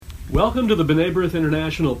Welcome to the B'nai B'rith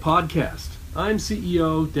International podcast. I'm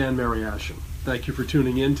CEO Dan Mariaschin. Thank you for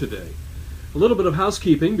tuning in today. A little bit of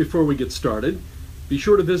housekeeping before we get started. Be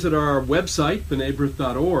sure to visit our website,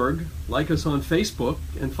 bnaibrith.org, like us on Facebook,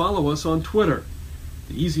 and follow us on Twitter.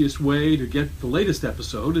 The easiest way to get the latest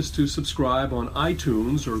episode is to subscribe on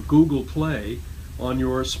iTunes or Google Play on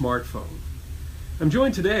your smartphone. I'm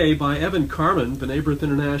joined today by Evan Carmen, B'nai B'rith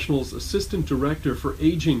International's Assistant Director for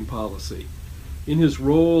Aging Policy. In his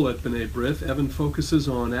role at B'nai B'rith, Evan focuses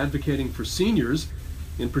on advocating for seniors,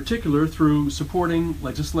 in particular through supporting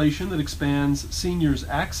legislation that expands seniors'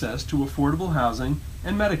 access to affordable housing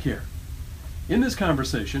and Medicare. In this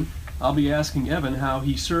conversation, I'll be asking Evan how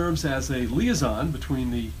he serves as a liaison between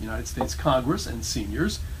the United States Congress and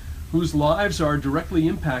seniors, whose lives are directly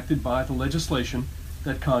impacted by the legislation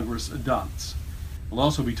that Congress adopts. We'll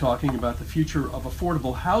also be talking about the future of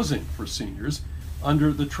affordable housing for seniors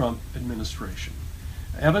under the Trump administration.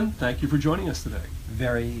 Evan, thank you for joining us today.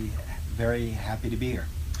 Very, very happy to be here.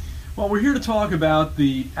 Well, we're here to talk about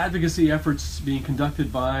the advocacy efforts being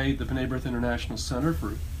conducted by the B'nai B'rith International Center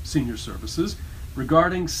for Senior Services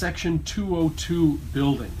regarding Section 202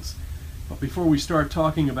 buildings. But before we start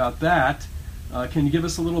talking about that, can you give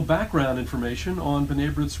us a little background information on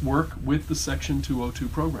B'nai B'rith's work with the Section 202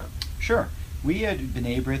 program? Sure. We at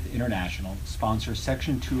B'nai B'rith International sponsor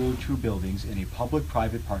Section 202 buildings in a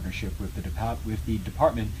public-private partnership with the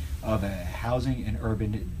Department of Housing and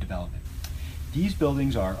Urban Development. These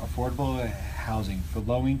buildings are affordable housing for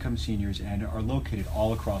low-income seniors and are located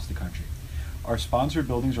all across the country. Our sponsored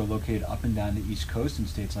buildings are located up and down the East Coast in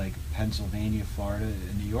states like Pennsylvania, Florida,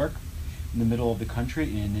 and New York, in the middle of the country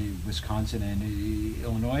in Wisconsin and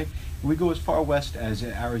Illinois, and we go as far west as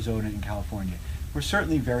Arizona and California. We're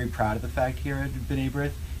certainly very proud of the fact here at B'nai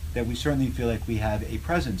B'rith that we certainly feel like we have a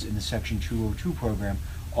presence in the Section 202 program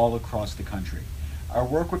all across the country. Our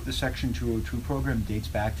work with the Section 202 program dates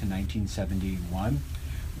back to 1971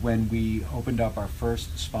 when we opened up our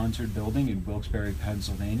first sponsored building in Wilkes-Barre,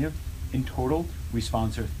 Pennsylvania. In total, we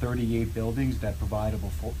sponsor 38 buildings that provide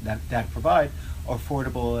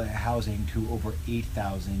affordable housing to over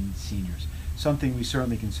 8,000 seniors, something we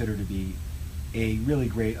certainly consider to be a really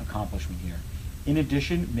great accomplishment here. In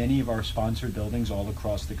addition, many of our sponsored buildings all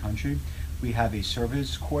across the country, we have a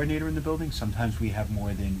service coordinator in the building. Sometimes we have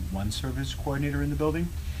more than one service coordinator in the building.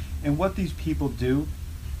 And what these people do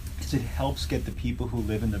is it helps get the people who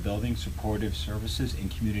live in the building supportive services and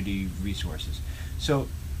community resources. So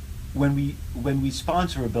when we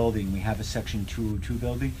sponsor a building, we have a Section 202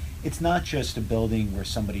 building, it's not just a building where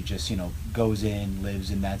somebody just, goes in, lives,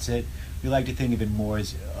 and that's it. We like to think of it more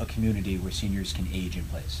as a community where seniors can age in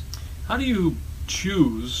place. How do you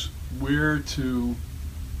choose where to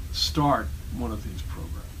start one of these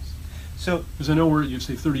programs? So, because I know you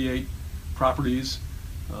say 38 properties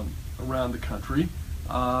around the country,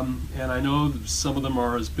 and I know some of them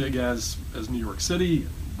are as big as New York City,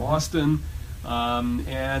 Boston,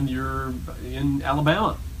 and you're in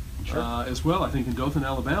Alabama. Sure. As well, I think in Dothan,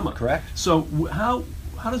 Alabama. Correct. So how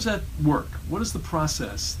does that work? What is the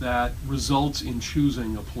process that results in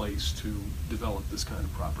choosing a place to develop this kind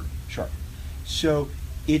of property? Sure. So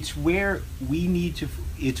it's where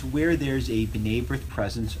it's where there's a B'nai B'rith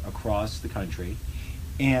presence across the country,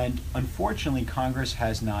 and unfortunately Congress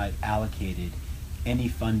has not allocated any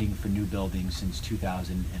funding for new buildings since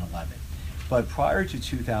 2011. But prior to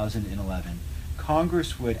 2011,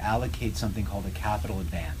 Congress would allocate something called a capital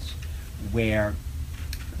advance, where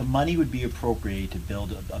the money would be appropriated to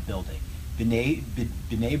build a building. B'nai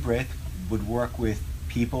B'rith would work with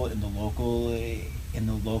people in the local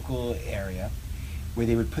area, where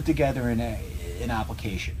they would put together an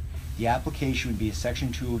application. The application would be a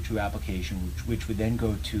Section 202 application, which would then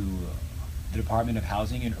go to the Department of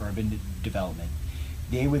Housing and Urban Development.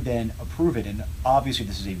 They would then approve it, and obviously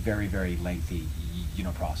this is a very, very lengthy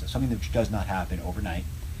process, something that does not happen overnight,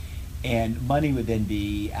 and money would then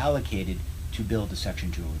be allocated to build a Section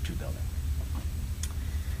 202 building.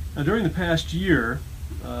 Now, during the past year,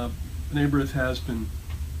 B'nai B'rith has been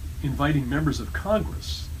inviting members of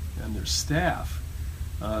Congress and their staff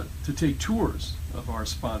to take tours of our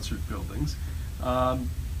sponsored buildings.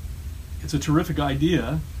 It's a terrific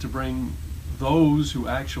idea to bring those who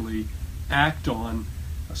actually act on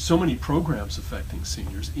so many programs affecting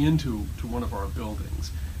seniors into one of our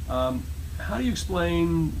buildings. How do you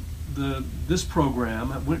explain this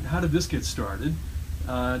program? How did this get started?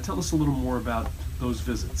 Tell us a little more about those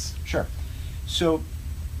visits. Sure. So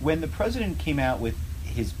when the president came out with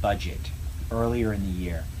his budget earlier in the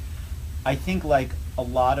year, I think like a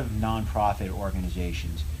lot of nonprofit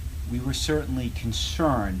organizations, we were certainly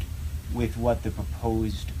concerned with what the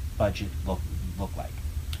proposed budget looked like.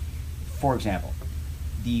 For example,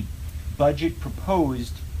 the budget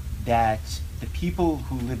proposed that the people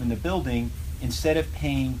who live in the building, instead of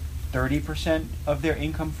paying 30% of their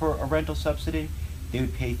income for a rental subsidy, they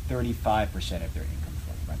would pay 35% of their income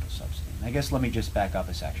for a rental subsidy. And I guess let me just back up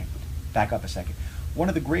a second. One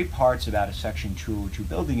of the great parts about a Section 202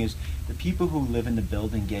 building is the people who live in the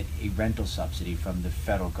building get a rental subsidy from the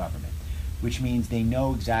federal government, which means they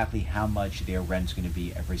know exactly how much their rent's going to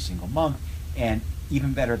be every single month, and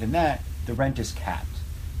even better than that, the rent is capped.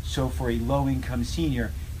 So for a low-income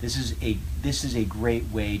senior, this is a great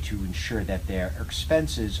way to ensure that their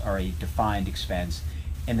expenses are a defined expense,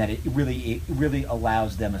 and that it really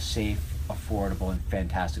allows them a safe, affordable, and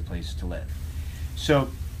fantastic place to live. So,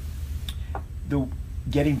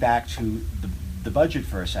 getting back to the budget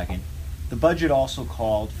for a second, the budget also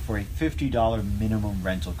called for a $50 minimum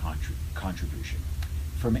rental contribution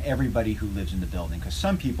from everybody who lives in the building, because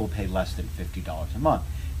some people pay less than $50 a month.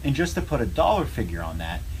 And just to put a dollar figure on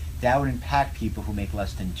that, that would impact people who make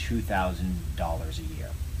less than $2,000 a year.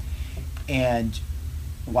 And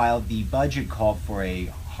while the budget called for a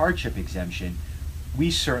hardship exemption, we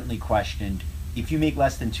certainly questioned, if you make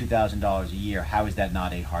less than $2,000 a year, how is that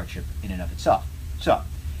not a hardship in and of itself? So,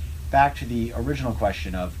 back to the original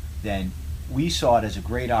question of, then, we saw it as a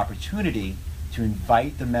great opportunity to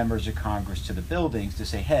invite the members of Congress to the buildings to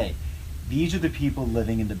say, hey, these are the people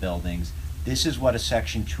living in the buildings, this is what a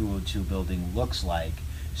Section 202 building looks like,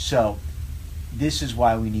 so this is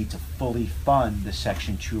why we need to fully fund the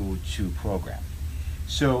Section 202 program.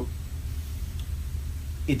 So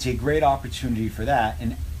it's a great opportunity for that,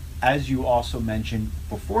 and as you also mentioned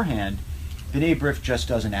beforehand, B'nai B'rith just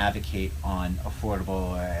doesn't advocate on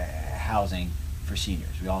affordable housing for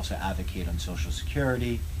seniors. We also advocate on Social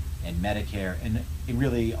Security and Medicare and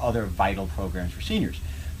really other vital programs for seniors.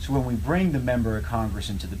 So when we bring the member of Congress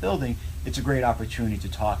into the building, it's a great opportunity to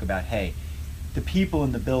talk about, hey, the people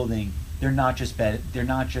in the building, they're not just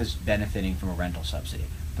benefiting from a rental subsidy.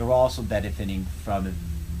 They're also benefiting from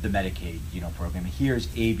the Medicaid, program. Here's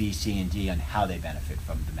A, B, C, and D on how they benefit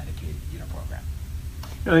from the Medicaid, program.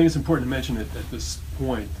 I think it's important to mention at this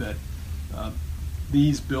point that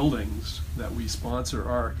these buildings that we sponsor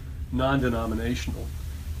are non-denominational,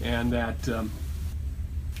 and that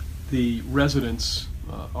the residents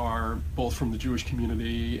are both from the Jewish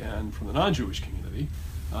community and from the non-Jewish community.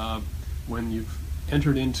 When you've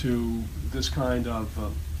entered into this kind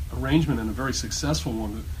of arrangement, and a very successful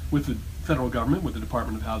one with the federal government, with the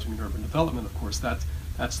Department of Housing and Urban Development, of course,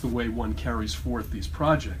 that's the way one carries forth these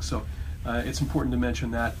projects. So it's important to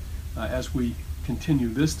mention that as we continue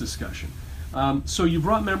this discussion. So you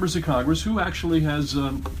brought members of Congress. Who actually has,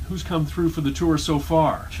 who's come through for the tour so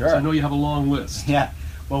far? Sure. So I know you have a long list. Yeah.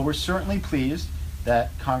 Well, we're certainly pleased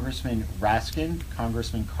that Congressman Raskin,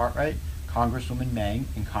 Congressman Cartwright, Congresswoman Meng,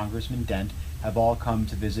 and Congressman Dent have all come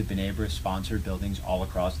to visit B'nai B'rith-sponsored buildings all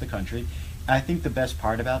across the country. And I think the best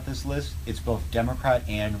part about this list, it's both Democrat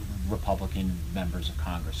and Republican members of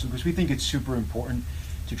Congress. So, because we think it's super important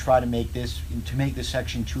to try to make the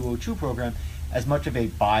Section 202 program as much of a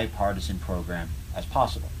bipartisan program as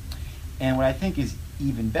possible. And what I think is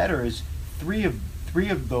even better is three of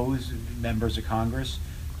those members of Congress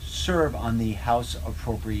serve on the House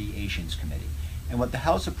Appropriations Committee. And what the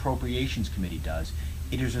House Appropriations Committee does,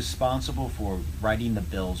 it is responsible for writing the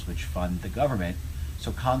bills which fund the government.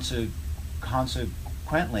 So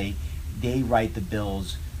consequently, they write the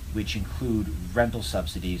bills which include rental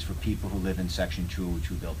subsidies for people who live in Section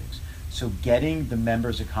 202 buildings. So getting the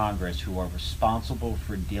members of Congress who are responsible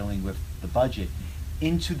for dealing with the budget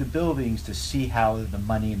into the buildings to see how the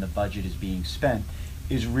money in the budget is being spent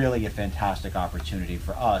is really a fantastic opportunity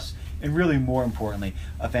for us, and really more importantly,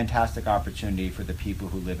 a fantastic opportunity for the people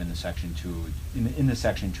who live in the Section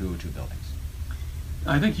 202 buildings.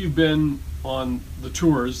 I think you've been on the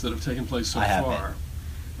tours that have taken place so far.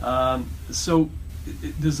 So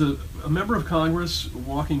does a member of Congress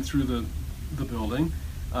walking through the building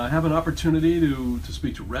have an opportunity to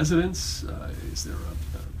speak to residents? Is there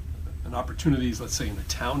an opportunity, let's say, in a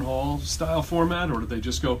town hall style format, or do they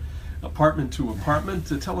just go apartment to apartment?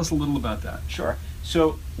 Tell us a little about that. Sure.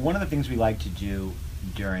 So one of the things we like to do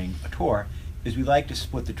during a tour is we like to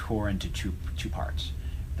split the tour into two parts.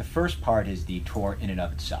 The first part is the tour in and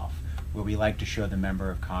of itself, where we like to show the member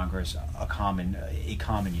of Congress a common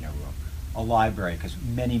room, a library, because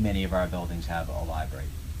many of our buildings have a library,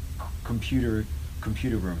 computer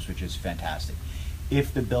rooms, which is fantastic.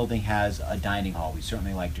 If the building has a dining hall, we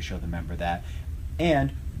certainly like to show the member that,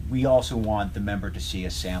 and we also want the member to see a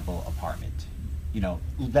sample apartment.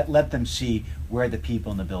 Let them see where the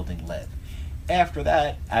people in the building live. After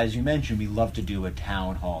that, as you mentioned, we love to do a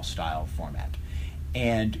town hall style format.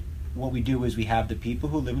 And what we do is we have the people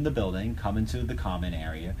who live in the building come into the common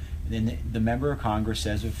area, and then the member of Congress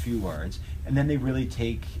says a few words, and then they really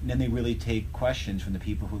take questions from the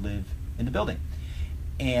people who live in the building.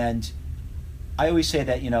 And I always say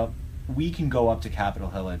that, we can go up to Capitol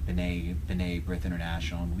Hill at B'nai B'rith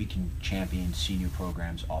International, and we can champion senior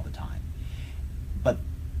programs all the time. But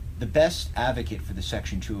the best advocate for the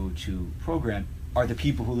Section 202 program are the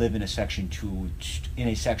people who live in a Section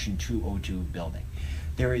 202 building.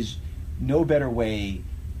 There is no better way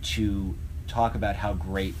to talk about how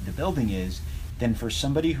great the building is than for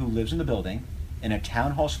somebody who lives in the building in a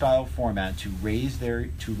town hall style format to raise their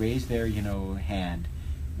hand,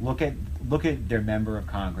 look at their member of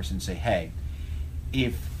Congress and say, hey,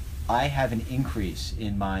 if I have an increase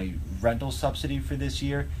in my rental subsidy for this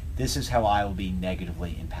year, this is how I will be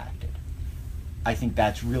negatively impacted. I think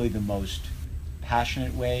that's really the most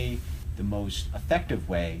passionate way, the most effective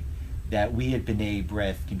way that we at B'nai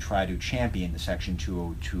B'rith can try to champion the Section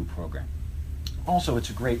 202 program. Also, it's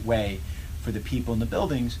a great way for the people in the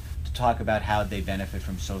buildings to talk about how they benefit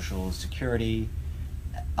from Social Security,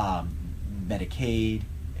 Medicaid,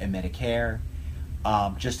 and Medicare.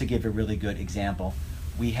 Just to give a really good example,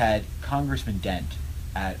 we had Congressman Dent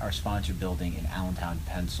at our sponsored building in Allentown,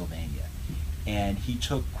 Pennsylvania. And he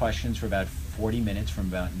took questions for about 40 minutes from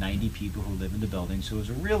about 90 people who live in the building. So it was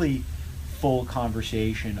a really full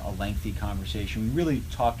conversation, a lengthy conversation. We really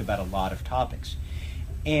talked about a lot of topics.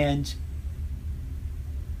 And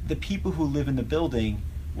the people who live in the building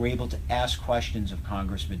were able to ask questions of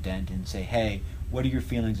Congressman Dent and say, hey, what are your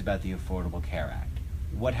feelings about the Affordable Care Act?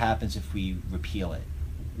 What happens if we repeal it?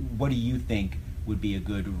 What do you think would be a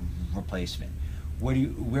good replacement?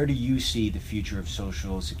 Where do you see the future of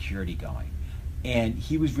Social Security going? And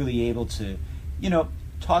he was really able to,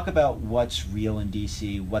 talk about what's real in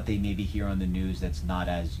DC, what they maybe hear on the news that's not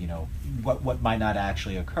as, what might not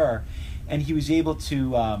actually occur. And he was able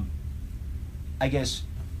to,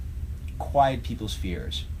 quiet people's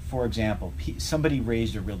fears. For example, somebody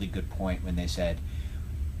raised a really good point when they said,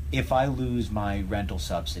 if I lose my rental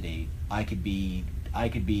subsidy, I could be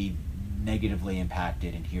negatively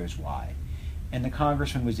impacted, and here's why. And the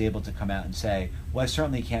congressman was able to come out and say, well, I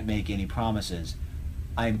certainly can't make any promises.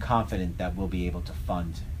 I am confident that we'll be able to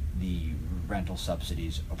fund the rental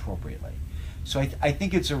subsidies appropriately. So I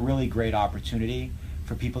think it's a really great opportunity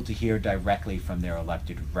for people to hear directly from their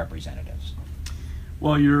elected representatives.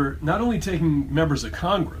 Well, you're not only taking members of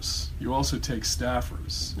Congress, you also take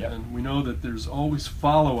staffers. Yep. And we know that there's always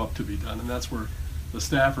follow-up to be done, and that's where the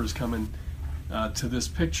staffers come in to this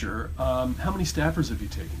picture. How many staffers have you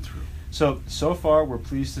taken through? So far, we're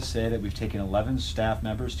pleased to say that we've taken 11 staff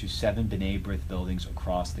members to 7 B'nai B'rith buildings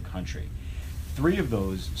across the country. 3 of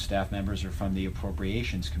those staff members are from the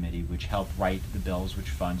Appropriations Committee, which help write the bills which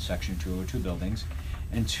fund Section 202 buildings,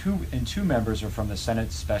 and two members are from the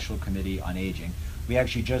Senate Special Committee on Aging. We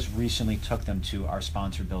actually just recently took them to our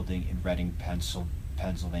sponsored building in Reading,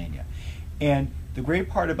 Pennsylvania. And the great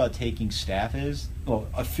part about taking staff is, well,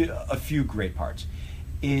 a few great parts,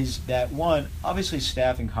 is that one, obviously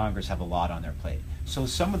staff in Congress have a lot on their plate. So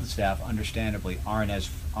some of the staff, understandably, aren't as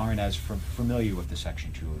familiar with the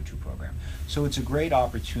Section 202 program. So it's a great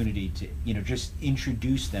opportunity to, just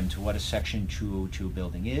introduce them to what a Section 202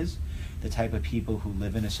 building is, the type of people who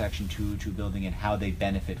live in a Section 202 building, and how they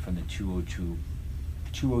benefit from the 202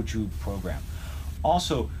 program.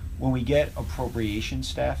 Also, when we get appropriation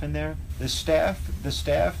staff in there, the staff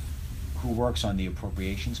who works on the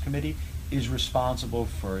Appropriations Committee is responsible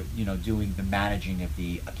for doing the managing of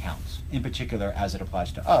the accounts, in particular as it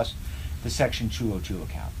applies to us, the Section 202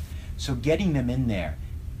 account. So getting them in there,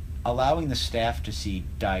 allowing the staff to see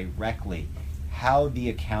directly how the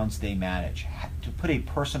accounts they manage, to put a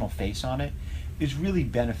personal face on it, is really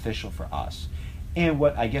beneficial for us. And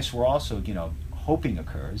what I guess we're also hoping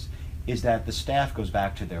occurs is that the staff goes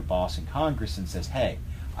back to their boss in Congress and says, hey,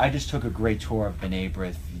 I just took a great tour of B'nai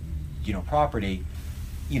B'rith property.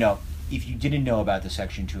 If you didn't know about the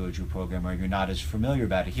Section 202 program, or you're not as familiar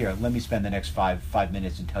about it, here, let me spend the next five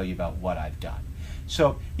minutes and tell you about what I've done.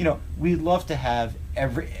 So, we'd love to have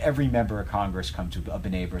every member of Congress come to a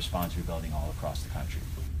B'nai B'rith sponsored building all across the country.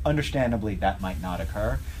 Understandably, that might not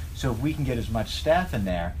occur. So if we can get as much staff in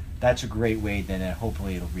there, that's a great way, then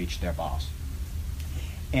hopefully it'll reach their boss.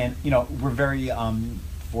 And, we're very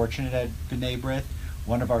fortunate at B'nai B'rith.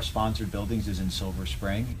 One of our sponsored buildings is in Silver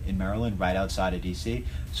Spring in Maryland, right outside of DC.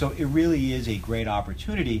 So it really is a great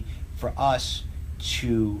opportunity for us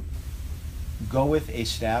to go with a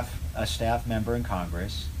staff member in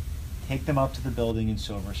Congress, take them up to the building in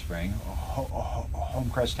Silver Spring,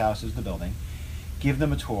 Homecrest House is the building, give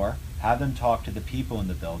them a tour, have them talk to the people in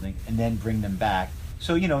the building, and then bring them back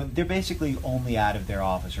So, they're basically only out of their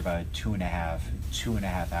office for about two and a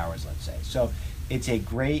half hours, let's say. So it's a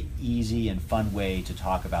great, easy, and fun way to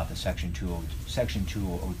talk about the Section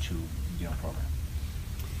 202 program.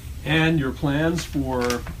 And your plans for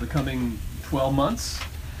the coming 12 months?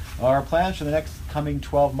 Our plans for the next coming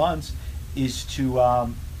 12 months is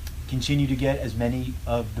to continue to get as many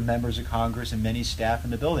of the members of Congress and many staff in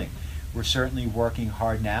the building. We're certainly working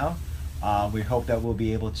hard now. We hope that we'll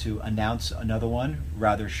be able to announce another one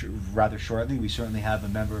rather shortly. We certainly have a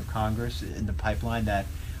member of Congress in the pipeline that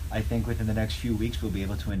I think within the next few weeks we'll be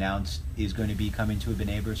able to announce is going to be coming to a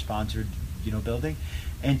B'nai B'rith building,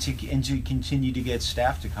 and to continue to get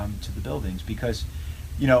staff to come to the buildings, because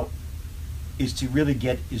is to really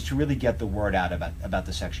get the word out about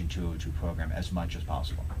the Section 202 program as much as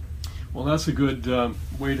possible. Well, that's a good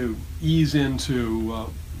way to ease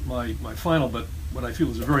into my final, but what I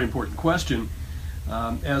feel is a very important question.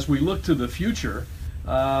 As we look to the future,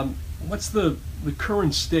 what's the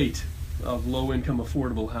current state of low-income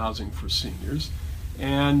affordable housing for seniors?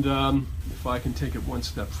 And if I can take it one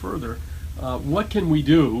step further, what can we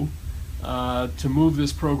do to move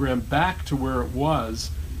this program back to where it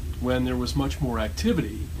was when there was much more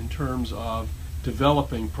activity in terms of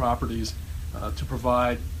developing properties to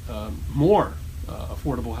provide more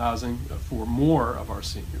affordable housing for more of our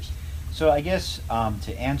seniors? So I guess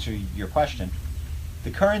to answer your question,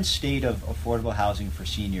 the current state of affordable housing for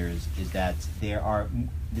seniors is that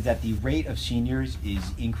the rate of seniors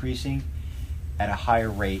is increasing at a higher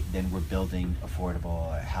rate than we're building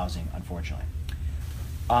affordable housing, unfortunately.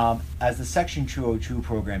 As the Section 202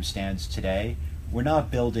 program stands today, we're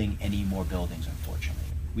not building any more buildings, unfortunately.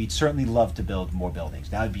 We'd certainly love to build more buildings.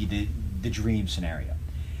 That would be the dream scenario.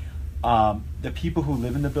 The people who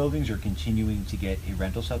live in the buildings are continuing to get a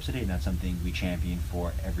rental subsidy, and that's something we champion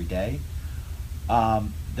for every day.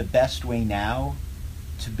 The best way now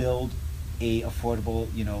to build a affordable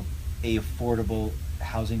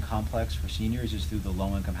housing complex for seniors is through the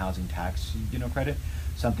low-income housing tax credit,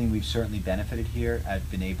 something we've certainly benefited here at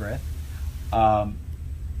B'nai B'rith.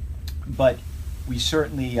 But we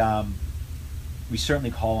certainly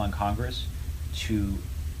call on Congress to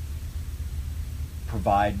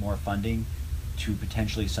provide more funding to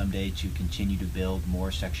potentially someday to continue to build more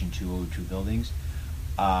Section 202 buildings.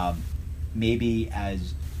 Maybe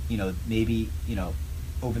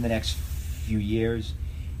over the next few years,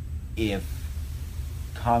 if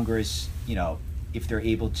Congress, if they're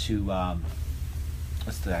able to,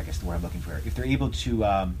 what's the word I'm looking for? If they're able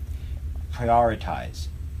to prioritize,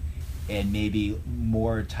 and maybe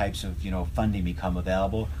more types of funding become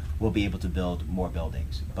available, we'll be able to build more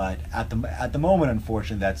buildings. But at the moment,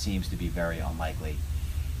 unfortunately, that seems to be very unlikely.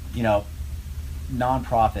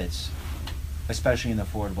 Nonprofits, especially in the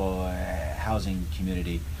affordable housing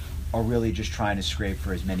community, are really just trying to scrape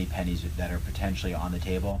for as many pennies that are potentially on the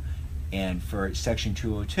table. And for Section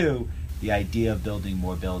 202, the idea of building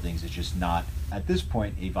more buildings is just not, at this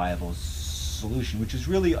point, a viable solution, which is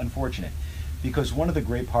really unfortunate. Because one of the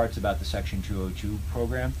great parts about the Section 202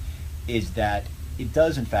 program is that it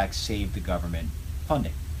does, in fact, save the government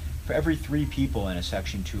funding. For every 3 people in a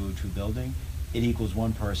Section 202 building, it equals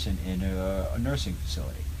 1 person in a nursing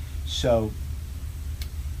facility. So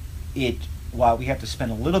while we have to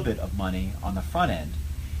spend a little bit of money on the front end,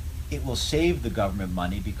 it will save the government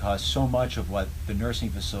money, because so much of what the nursing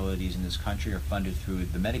facilities in this country are funded through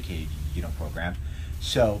the Medicaid program.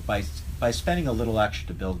 So by spending a little extra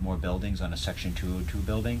to build more buildings on a Section 202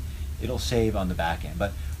 building, it'll save on the back end.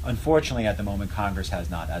 But unfortunately, at the moment, Congress has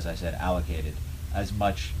not, as I said, allocated as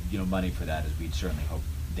much money for that as we'd certainly hope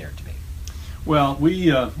there to be. Well,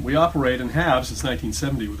 we operate and have since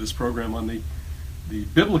 1970 with this program on the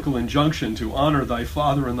biblical injunction to honor thy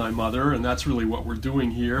father and thy mother, and that's really what we're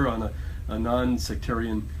doing here on a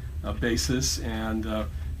non-sectarian basis. And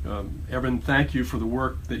Evan, thank you for the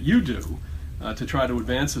work that you do to try to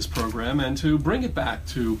advance this program and to bring it back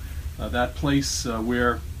to that place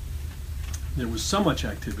where there was so much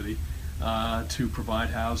activity to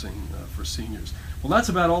provide housing for seniors. Well, that's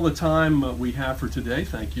about all the time we have for today.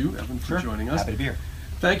 Thank you, Evan, for joining us. Happy to be here.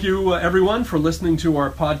 Thank you, everyone, for listening to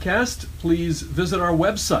our podcast. Please visit our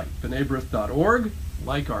website, bnaibrith.org,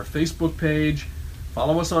 like our Facebook page,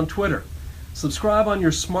 follow us on Twitter, subscribe on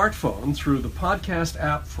your smartphone through the podcast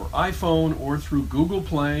app for iPhone or through Google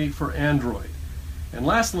Play for Android. And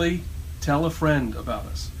lastly, tell a friend about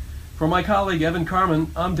us. For my colleague, Evan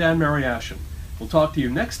Carmen, I'm Dan Mariaschin. We'll talk to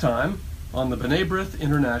you next time on the B'nai B'rith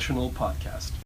International Podcast.